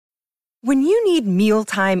When you need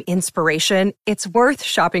mealtime inspiration, it's worth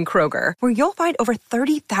shopping Kroger, where you'll find over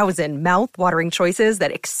 30,000 mouth-watering choices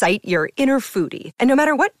that excite your inner foodie. And no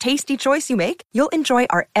matter what tasty choice you make, you'll enjoy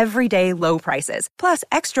our everyday low prices, plus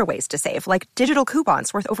extra ways to save, like digital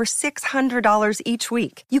coupons worth over $600 each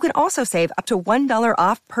week. You can also save up to $1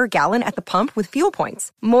 off per gallon at the pump with fuel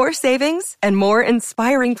points. More savings and more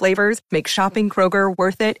inspiring flavors make shopping Kroger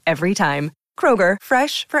worth it every time. Kroger,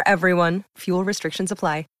 fresh for everyone. Fuel restrictions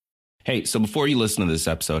apply. Hey, so before you listen to this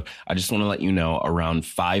episode, I just want to let you know around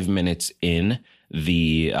 5 minutes in,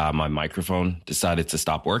 my microphone decided to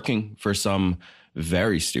stop working for some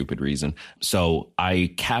very stupid reason. So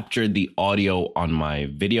I captured the audio on my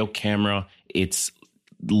video camera. It's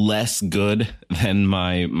less good than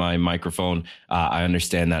my microphone. I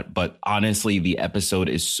understand that. But honestly, the episode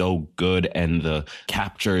is so good and the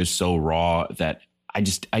capture is so raw that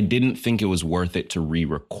I didn't think it was worth it to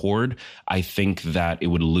re-record. I think that it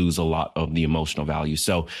would lose a lot of the emotional value.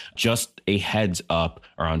 So just a heads up,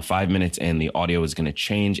 around 5 minutes in, the audio is going to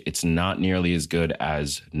change. It's not nearly as good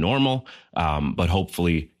as normal, but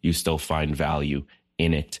hopefully you still find value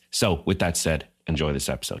in it. So with that said, enjoy this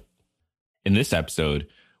episode. In this episode,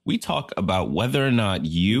 we talk about whether or not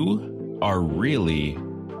you are really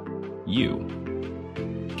you.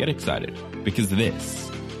 Get excited, because this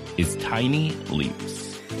is Tiny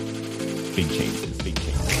Leaps. Big changes, big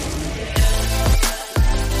changes.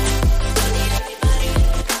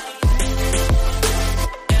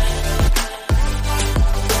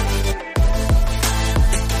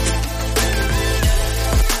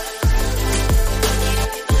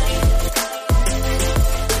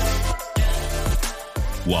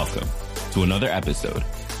 Welcome to another episode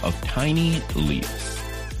of Tiny Leaps,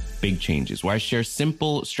 Big Changes, where I share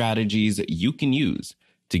simple strategies you can use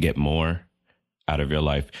to get more out of your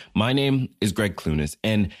life. My name is Greg Clunas,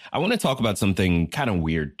 and I want to talk about something kind of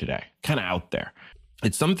weird today, kind of out there.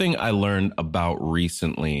 It's something I learned about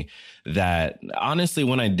recently that honestly,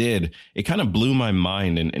 when I did, it kind of blew my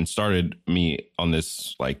mind and started me on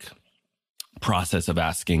this process of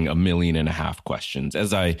asking 1.5 million questions,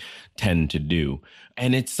 as I tend to do.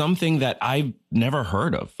 And it's something that I've never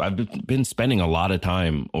heard of. I've been spending a lot of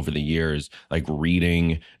time over the years,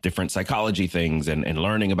 reading different psychology things and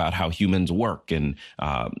learning about how humans work. And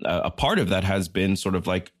a part of that has been sort of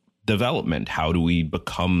development. How do we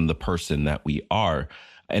become the person that we are?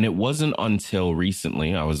 And it wasn't until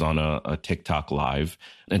recently I was on a TikTok live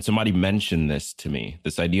and somebody mentioned this to me,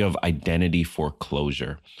 this idea of identity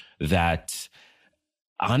foreclosure that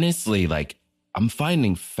honestly, I'm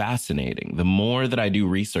finding fascinating. The more that I do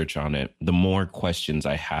research on it, the more questions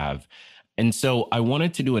I have. And so I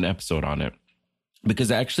wanted to do an episode on it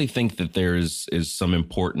because I actually think that is some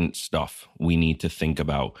important stuff we need to think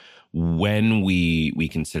about when we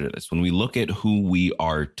consider this. When we look at who we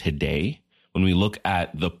are today, when we look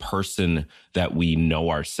at the person that we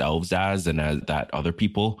know ourselves as and as that other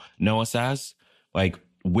people know us as,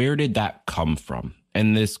 where did that come from?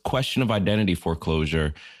 And this question of identity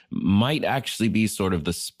foreclosure might actually be sort of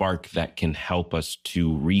the spark that can help us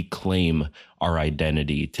to reclaim our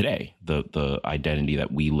identity today, the identity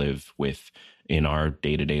that we live with in our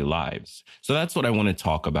day-to-day lives. So that's what I want to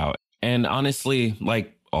talk about. And honestly,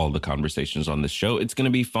 like all the conversations on this show, it's going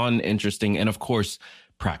to be fun, interesting, and of course,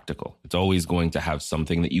 practical. It's always going to have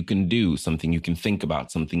something that you can do, something you can think about,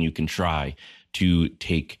 something you can try to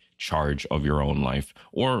take charge of your own life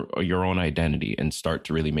or your own identity and start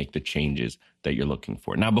to really make the changes that you're looking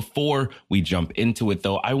for. Now, before we jump into it,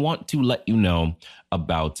 though, I want to let you know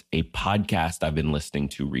about a podcast I've been listening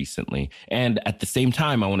to recently. And at the same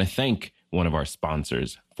time, I want to thank one of our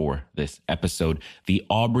sponsors for this episode, the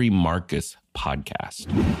Aubrey Marcus podcast.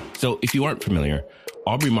 So if you aren't familiar,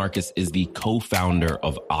 Aubrey Marcus is the co-founder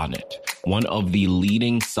of Onnit, one of the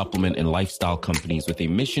leading supplement and lifestyle companies with a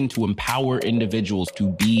mission to empower individuals to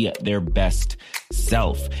be their best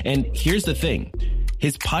self. And here's the thing,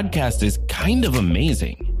 his podcast is kind of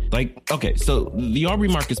amazing. So the Aubrey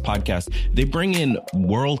Marcus podcast, they bring in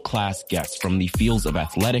world-class guests from the fields of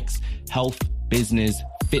athletics, health, business,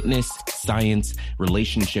 fitness, science,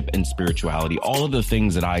 relationship, and spirituality, all of the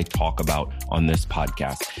things that I talk about on this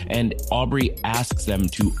podcast. And Aubrey asks them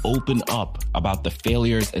to open up about the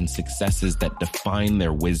failures and successes that define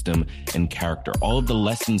their wisdom and character, all of the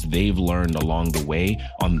lessons they've learned along the way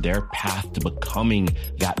on their path to becoming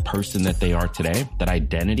that person that they are today, that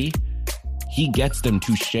identity. He gets them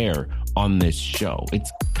to share on this show.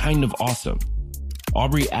 It's kind of awesome.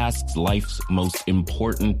 Aubrey asks life's most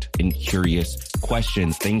important and curious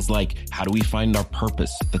questions. Things like, how do we find our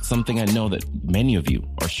purpose? That's something I know that many of you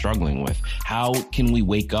are struggling with. How can we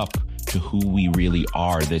wake up to who we really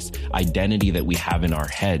are, this identity that we have in our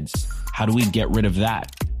heads? How do we get rid of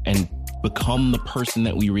that and become the person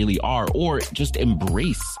that we really are, or just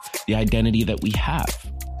embrace the identity that we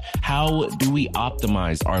have? How do we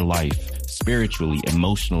optimize our life spiritually,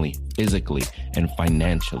 emotionally, physically, and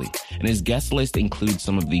financially? And his guest list includes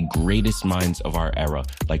some of the greatest minds of our era,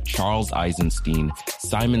 like Charles Eisenstein,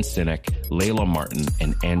 Simon Sinek, Layla Martin,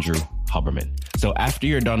 and Andrew Huberman. So after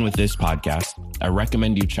you're done with this podcast, I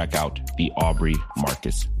recommend you check out the Aubrey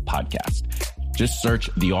Marcus podcast. Just search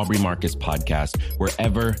the Aubrey Marcus podcast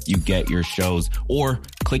wherever you get your shows, or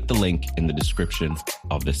click the link in the description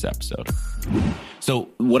of this episode. So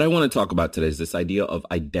what I want to talk about today is this idea of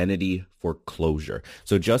identity foreclosure.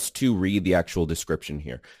 So just to read the actual description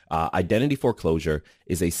here, identity foreclosure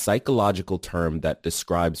is a psychological term that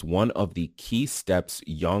describes one of the key steps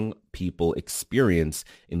young people experience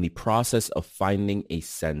in the process of finding a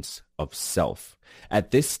sense of self.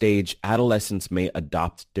 At this stage, adolescents may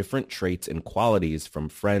adopt different traits and qualities from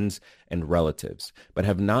friends and relatives, but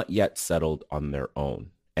have not yet settled on their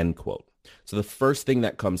own, end quote. So the first thing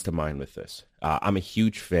that comes to mind with this, I'm a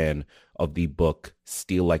huge fan of the book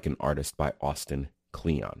Steal Like an Artist by Austin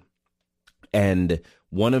Kleon. And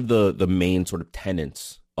one of the main sort of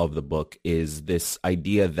tenets of the book is this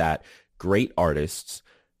idea that great artists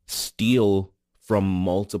steal from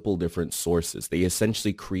multiple different sources. They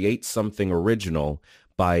essentially create something original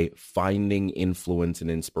by finding influence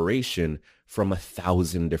and inspiration from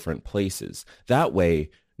 1,000 different places. That way,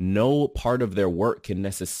 no part of their work can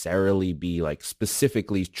necessarily be like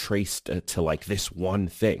specifically traced to like this one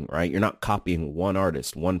thing, right? You're not copying one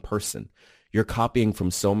artist, one person. You're copying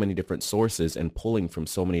from so many different sources and pulling from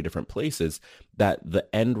so many different places that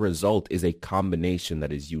the end result is a combination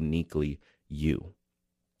that is uniquely you.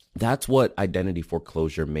 That's what identity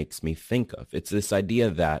foreclosure makes me think of. It's this idea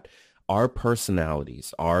that our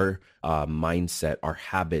personalities, our mindset, our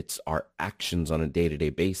habits, our actions on a day-to-day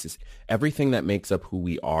basis, everything that makes up who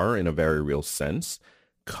we are in a very real sense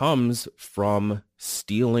comes from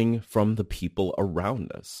stealing from the people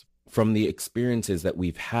around us, from the experiences that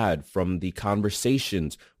we've had, from the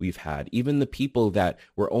conversations we've had, even the people that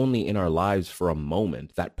were only in our lives for a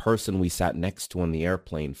moment, that person we sat next to on the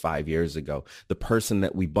airplane 5 years ago, the person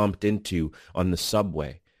that we bumped into on the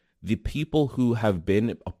subway. The people who have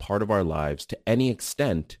been a part of our lives to any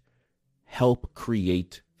extent help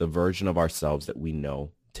create the version of ourselves that we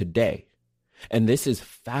know today. And this is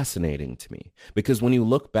fascinating to me because when you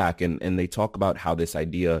look back and they talk about how this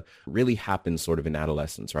idea really happens sort of in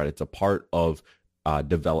adolescence, right? It's a part of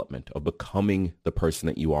development, of becoming the person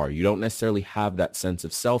that you are. You don't necessarily have that sense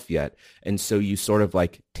of self yet. And so you sort of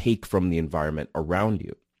like take from the environment around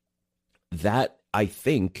you. That, I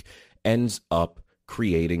think, ends up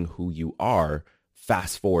creating who you are,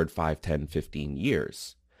 fast forward 5, 10, 15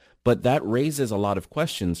 years. But that raises a lot of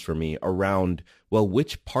questions for me around, well,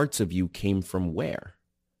 which parts of you came from where?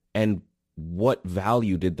 And what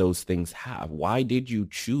value did those things have? Why did you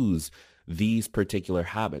choose these particular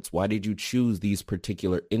habits? Why did you choose these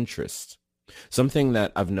particular interests? Something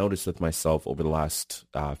that I've noticed with myself over the last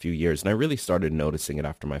few years, and I really started noticing it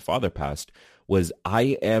after my father passed, was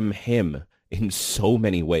I am him in so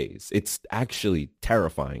many ways. It's actually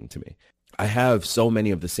terrifying to me. I have so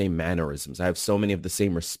many of the same mannerisms. I have so many of the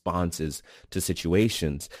same responses to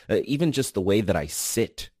situations. Even just the way that I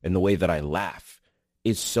sit and the way that I laugh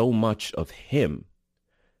is so much of him.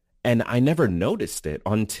 And I never noticed it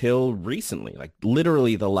until recently, like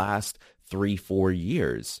literally the last 3-4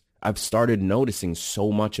 years. I've started noticing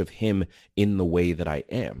so much of him in the way that I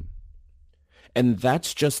am. And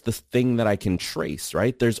that's just the thing that I can trace,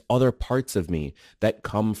 right? There's other parts of me that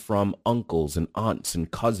come from uncles and aunts and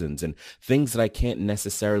cousins and things that I can't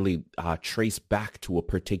necessarily trace back to a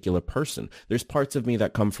particular person. There's parts of me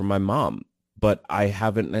that come from my mom, but I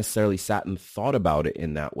haven't necessarily sat and thought about it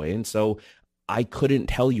in that way. And so I couldn't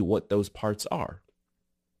tell you what those parts are.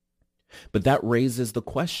 But that raises the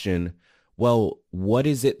question, well, what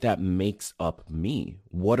is it that makes up me?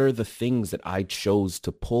 What are the things that I chose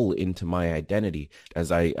to pull into my identity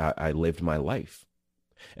as I lived my life?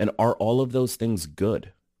 And are all of those things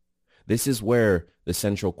good? This is where the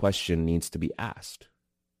central question needs to be asked.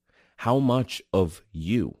 How much of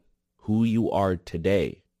you, who you are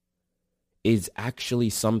today, is actually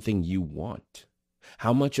something you want?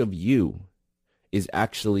 How much of you is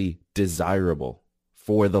actually desirable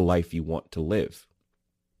for the life you want to live?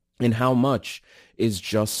 And how much is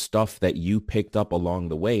just stuff that you picked up along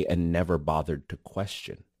the way and never bothered to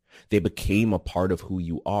question? They became a part of who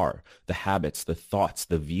you are. The habits, the thoughts,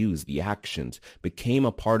 the views, the actions became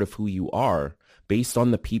a part of who you are based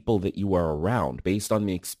on the people that you are around, based on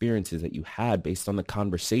the experiences that you had, based on the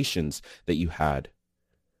conversations that you had.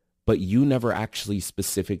 but you never actually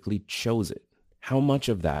specifically chose it. How much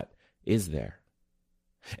of that is there?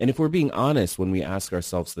 And if we're being honest when we ask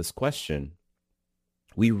ourselves this question,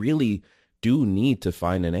 we really do need to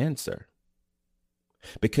find an answer.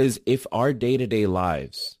 Because if our day-to-day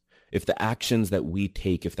lives, if the actions that we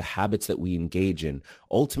take, if the habits that we engage in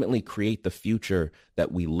ultimately create the future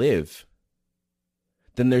that we live,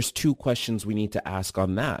 then there's two questions we need to ask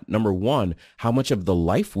on that. Number one, how much of the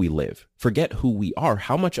life we live, forget who we are,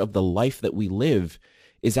 how much of the life that we live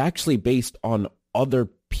is actually based on other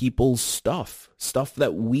people's stuff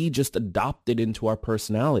that we just adopted into our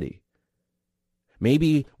personality.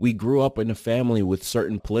 Maybe we grew up in a family with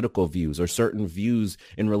certain political views or certain views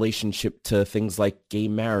in relationship to things like gay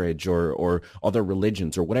marriage or other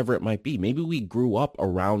religions or whatever it might be. Maybe we grew up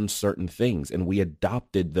around certain things and we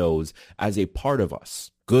adopted those as a part of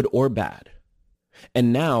us, good or bad.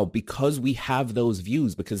 And now, because we have those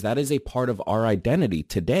views, because that is a part of our identity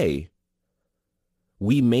today,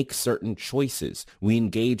 we make certain choices. We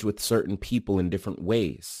engage with certain people in different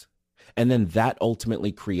ways. And then that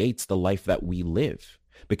ultimately creates the life that we live,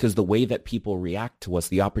 because the way that people react to us,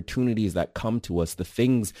 the opportunities that come to us, the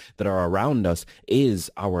things that are around us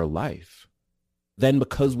is our life. Then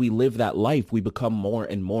because we live that life, we become more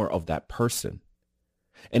and more of that person.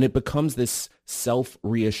 And it becomes this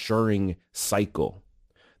self-reassuring cycle,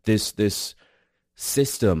 this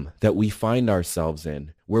system that we find ourselves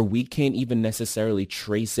in where we can't even necessarily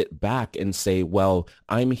trace it back and say, well,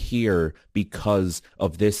 I'm here because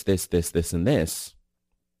of this, and this.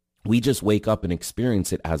 We just wake up and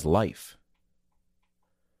experience it as life.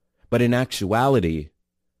 But in actuality,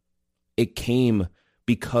 it came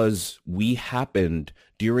because we happened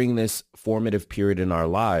during this formative period in our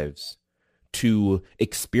lives to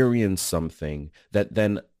experience something that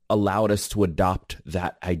then allowed us to adopt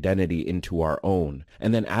that identity into our own.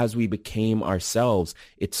 And then as we became ourselves,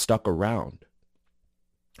 it stuck around.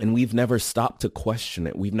 And we've never stopped to question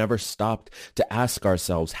it. We've never stopped to ask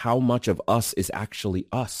ourselves how much of us is actually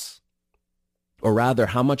us. Or rather,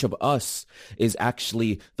 how much of us is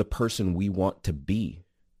actually the person we want to be.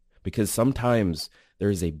 Because sometimes there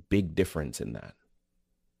is a big difference in that.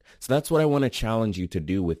 So that's what I want to challenge you to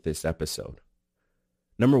do with this episode.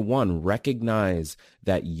 Number one, recognize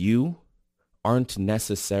that you aren't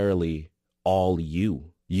necessarily all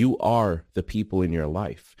you. You are the people in your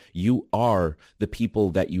life. You are the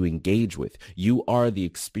people that you engage with. You are the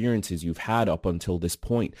experiences you've had up until this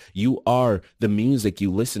point. You are the music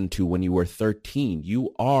you listened to when you were 13.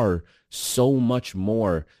 You are so much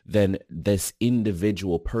more than this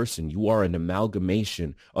individual person. You are an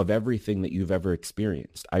amalgamation of everything that you've ever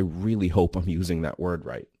experienced. I really hope I'm using that word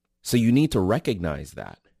right. So you need to recognize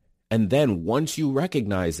that. And then once you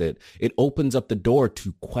recognize it, it opens up the door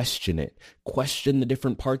to question it. Question the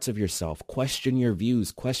different parts of yourself. Question your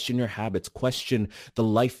views. Question your habits. Question the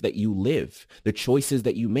life that you live, the choices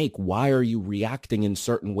that you make. Why are you reacting in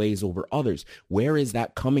certain ways over others? Where is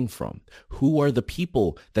that coming from? Who are the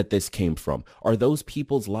people that this came from? Are those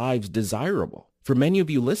people's lives desirable? For many of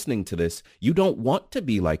you listening to this, you don't want to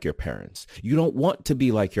be like your parents. You don't want to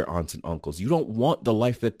be like your aunts and uncles. You don't want the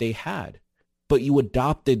life that they had. But you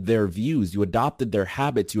adopted their views. You adopted their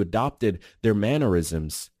habits. You adopted their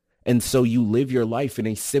mannerisms. And so you live your life in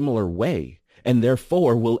a similar way, and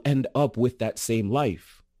therefore will end up with that same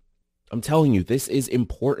life. I'm telling you, this is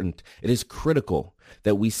important. It is critical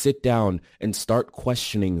that we sit down and start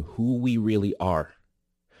questioning who we really are,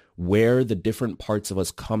 where the different parts of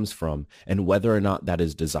us comes from, and whether or not that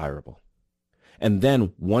is desirable. And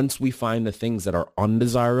then once we find the things that are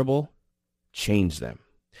undesirable, change them.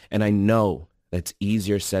 And I know that's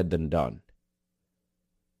easier said than done.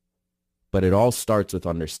 But it all starts with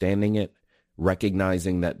understanding it,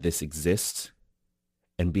 recognizing that this exists,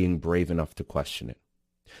 and being brave enough to question it.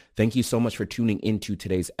 Thank you so much for tuning into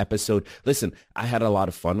today's episode. Listen, I had a lot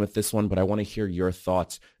of fun with this one, but I want to hear your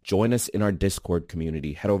thoughts. Join us in our Discord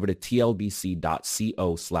community. Head over to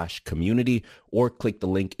tlbc.co/community or click the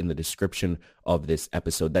link in the description of this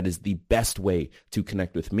episode. That is the best way to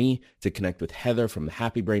connect with me, to connect with Heather from the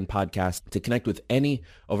Happy Brain Podcast, to connect with any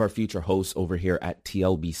of our future hosts over here at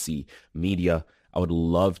TLBC Media. I would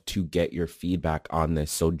love to get your feedback on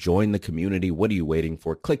this. So join the community. What are you waiting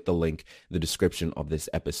for? Click the link in the description of this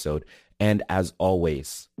episode. And as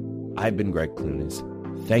always, I've been Greg Clunis.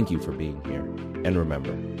 Thank you for being here. And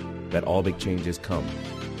remember that all big changes come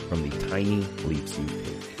from the tiny leaps you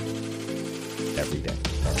take every day.